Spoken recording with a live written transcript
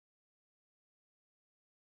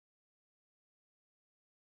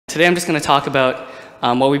Today I'm just going to talk about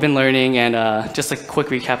what we've been learning and just a quick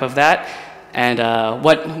recap of that and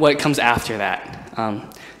what comes after that.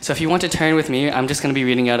 So if you want to turn with me, I'm just going to be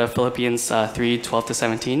reading out of Philippians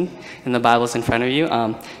 3:12-17 in the Bibles in front of you,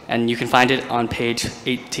 and you can find it on page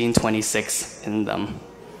 1826 in them.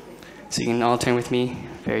 So you can all turn with me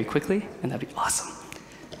very quickly, and that'd be awesome.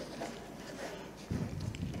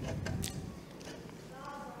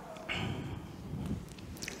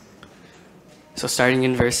 So starting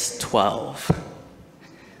in verse 12.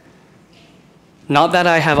 Not that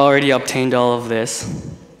I have already obtained all of this,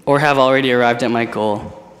 or have already arrived at my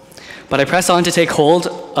goal, but I press on to take hold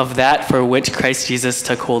of that for which Christ Jesus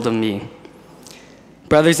took hold of me.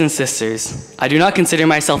 Brothers and sisters, I do not consider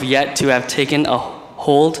myself yet to have taken a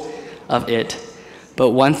hold of it, but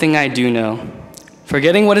one thing I do know,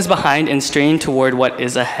 forgetting what is behind and straining toward what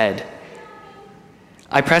is ahead.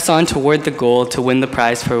 I press on toward the goal to win the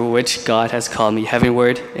prize for which God has called me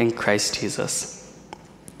heavenward in Christ Jesus.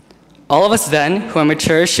 All of us then, who are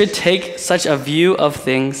mature, should take such a view of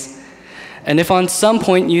things, and if on some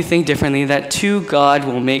point you think differently, that too God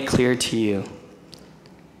will make clear to you.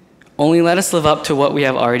 Only let us live up to what we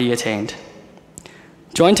have already attained.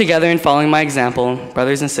 Join together in following my example,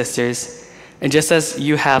 brothers and sisters, and just as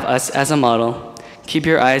you have us as a model, keep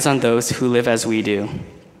your eyes on those who live as we do.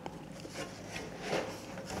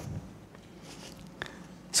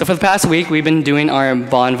 So for the past week, we've been doing our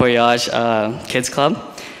Voyage Kids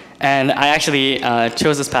Club, and I actually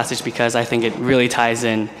chose this passage because I think it really ties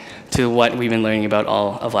in to what we've been learning about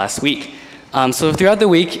all of last week. So throughout the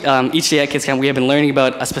week, each day at Kids Camp, we have been learning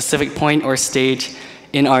about a specific point or stage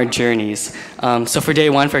in our journeys. So for day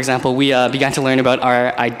one, for example, we began to learn about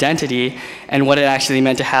our identity and what it actually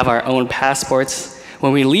meant to have our own passports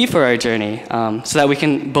when we leave for our journey, so that we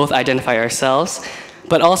can both identify ourselves,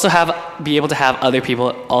 but also be able to have other people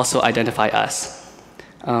also identify us.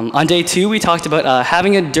 On day two, we talked about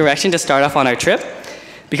having a direction to start off on our trip,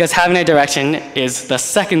 because having a direction is the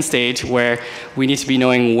second stage where we need to be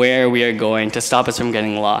knowing where we are going to stop us from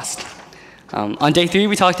getting lost. On day three,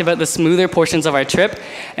 we talked about the smoother portions of our trip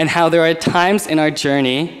and how there are times in our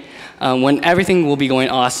journey when everything will be going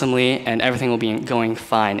awesomely and everything will be going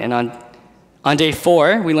fine. And on day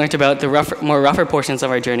four, we learned about the rougher portions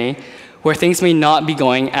of our journey where things may not be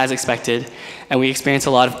going as expected, and we experienced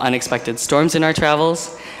a lot of unexpected storms in our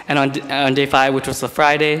travels. And on day five, which was the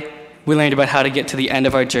Friday, we learned about how to get to the end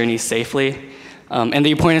of our journey safely, and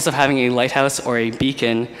the importance of having a lighthouse or a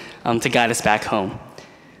beacon to guide us back home.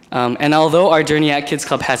 And although our journey at Kids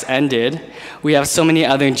Club has ended, we have so many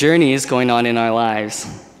other journeys going on in our lives.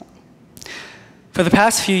 For the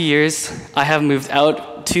past few years, I have moved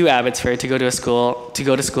out to Abbotsford to go to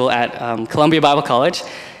school at Columbia Bible College,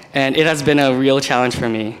 and it has been a real challenge for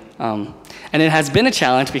me. And it has been a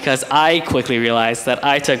challenge because I quickly realized that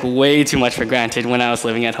I took way too much for granted when I was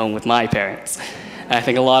living at home with my parents. And I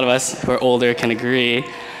think a lot of us who are older can agree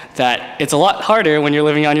that it's a lot harder when you're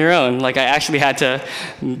living on your own. Like, I actually had to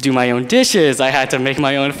do my own dishes, I had to make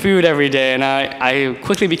my own food every day, and I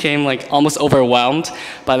quickly became like almost overwhelmed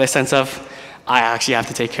by the sense of, I actually have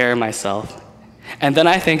to take care of myself. And then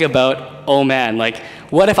I think about, oh man, like,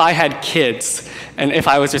 what if I had kids and if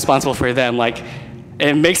I was responsible for them? Like,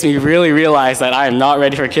 it makes me really realize that I am not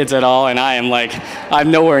ready for kids at all, and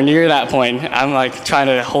I'm nowhere near that point. I'm like trying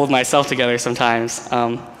to hold myself together sometimes.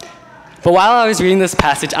 But while I was reading this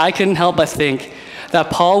passage, I couldn't help but think that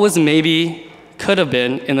Paul could have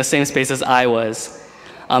been in the same space as I was.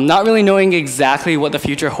 Not really knowing exactly what the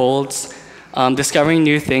future holds, discovering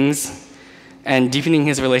new things, and deepening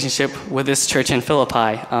his relationship with this church in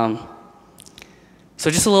Philippi. So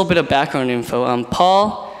just a little bit of background info.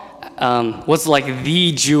 Paul was like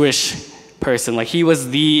the Jewish person. Like, he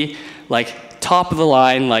was the top of the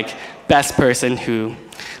line, best person who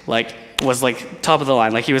was top of the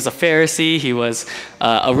line. Like, he was a Pharisee, he was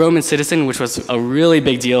a Roman citizen, which was a really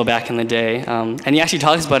big deal back in the day. And he actually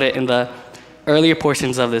talks about it in the earlier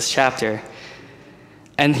portions of this chapter.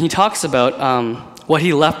 And he talks about what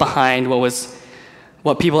he left behind,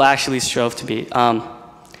 what people actually strove to be.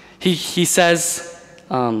 He says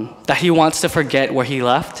that he wants to forget where he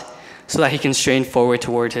left so that he can strain forward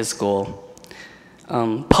toward his goal.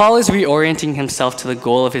 Paul is reorienting himself to the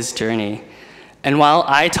goal of his journey. And while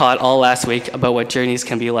I taught all last week about what journeys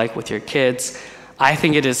can be like with your kids, I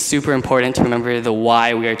think it is super important to remember the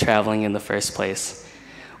why we are traveling in the first place.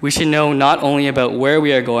 We should know not only about where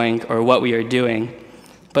we are going or what we are doing,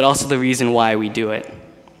 but also the reason why we do it.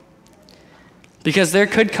 Because there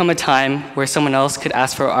could come a time where someone else could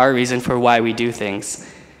ask for our reason for why we do things.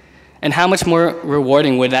 And how much more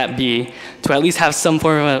rewarding would that be to at least have some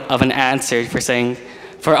form of an answer for saying,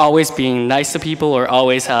 for always being nice to people or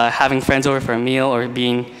always having friends over for a meal or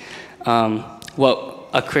being what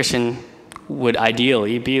a Christian would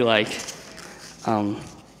ideally be like.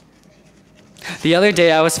 The other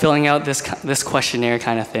day I was filling out this questionnaire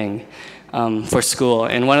kind of thing for school,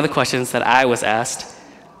 and one of the questions that I was asked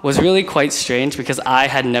was really quite strange because I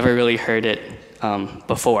had never really heard it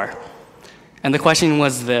before. And the question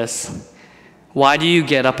was this: why do you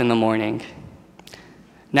get up in the morning?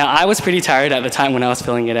 Now, I was pretty tired at the time when I was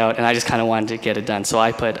filling it out, and I just kind of wanted to get it done. So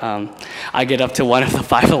I put, I get up to one of the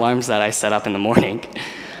 5 alarms that I set up in the morning.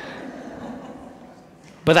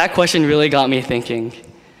 But that question really got me thinking,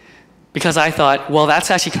 because I thought, well, that's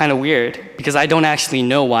actually kind of weird, because I don't actually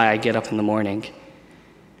know why I get up in the morning.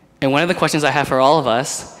 And one of the questions I have for all of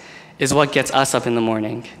us is what gets us up in the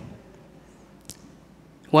morning?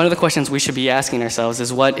 One of the questions we should be asking ourselves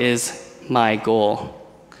is, what is my goal?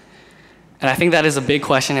 And I think that is a big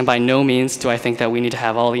question, and by no means do I think that we need to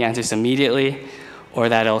have all the answers immediately or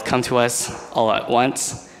that it'll come to us all at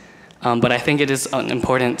once. But I think it is an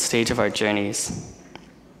important stage of our journeys.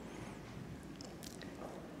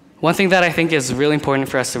 One thing that I think is really important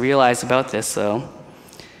for us to realize about this, though,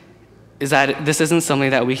 is that this isn't something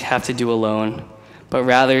that we have to do alone, but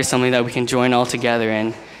rather something that we can join all together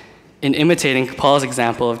in imitating Paul's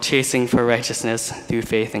example of chasing for righteousness through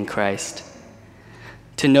faith in Christ,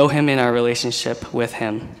 to know him in our relationship with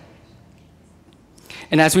him.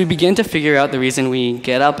 And as we begin to figure out the reason we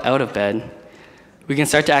get up out of bed, we can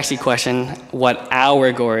start to actually question what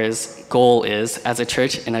our goal is as a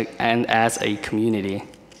church and as a community.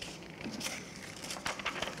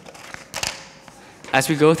 As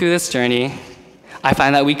we go through this journey, I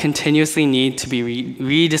find that we continuously need to be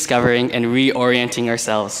rediscovering and reorienting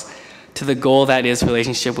ourselves to the goal that is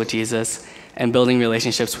relationship with Jesus and building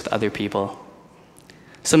relationships with other people.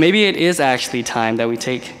 So maybe it is actually time that we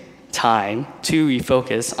take time to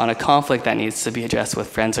refocus on a conflict that needs to be addressed with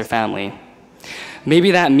friends or family.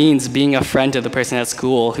 Maybe that means being a friend to the person at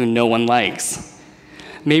school who no one likes.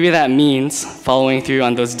 Maybe that means following through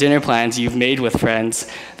on those dinner plans you've made with friends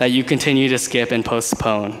that you continue to skip and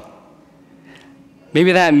postpone.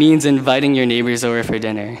 Maybe that means inviting your neighbors over for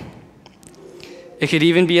dinner. It could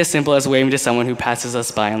even be as simple as waving to someone who passes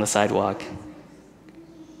us by on the sidewalk.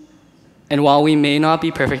 And while we may not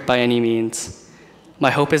be perfect by any means,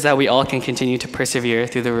 my hope is that we all can continue to persevere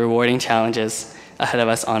through the rewarding challenges ahead of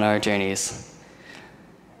us on our journeys.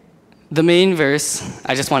 The main verse,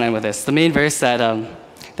 I just want to end with this, the main verse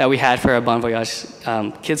that we had for our Bon Voyage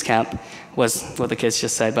kids camp was what the kids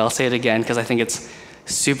just said, but I'll say it again because I think it's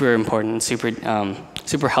super important,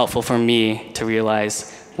 super helpful for me to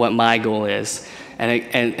realize what my goal is. And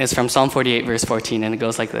it's from Psalm 48, verse 14, and it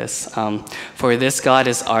goes like this. For this God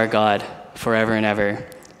is our God forever and ever.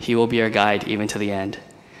 He will be our guide even to the end.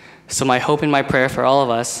 So my hope and my prayer for all of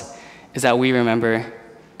us is that we remember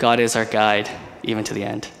God is our guide even to the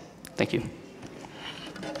end. Thank you.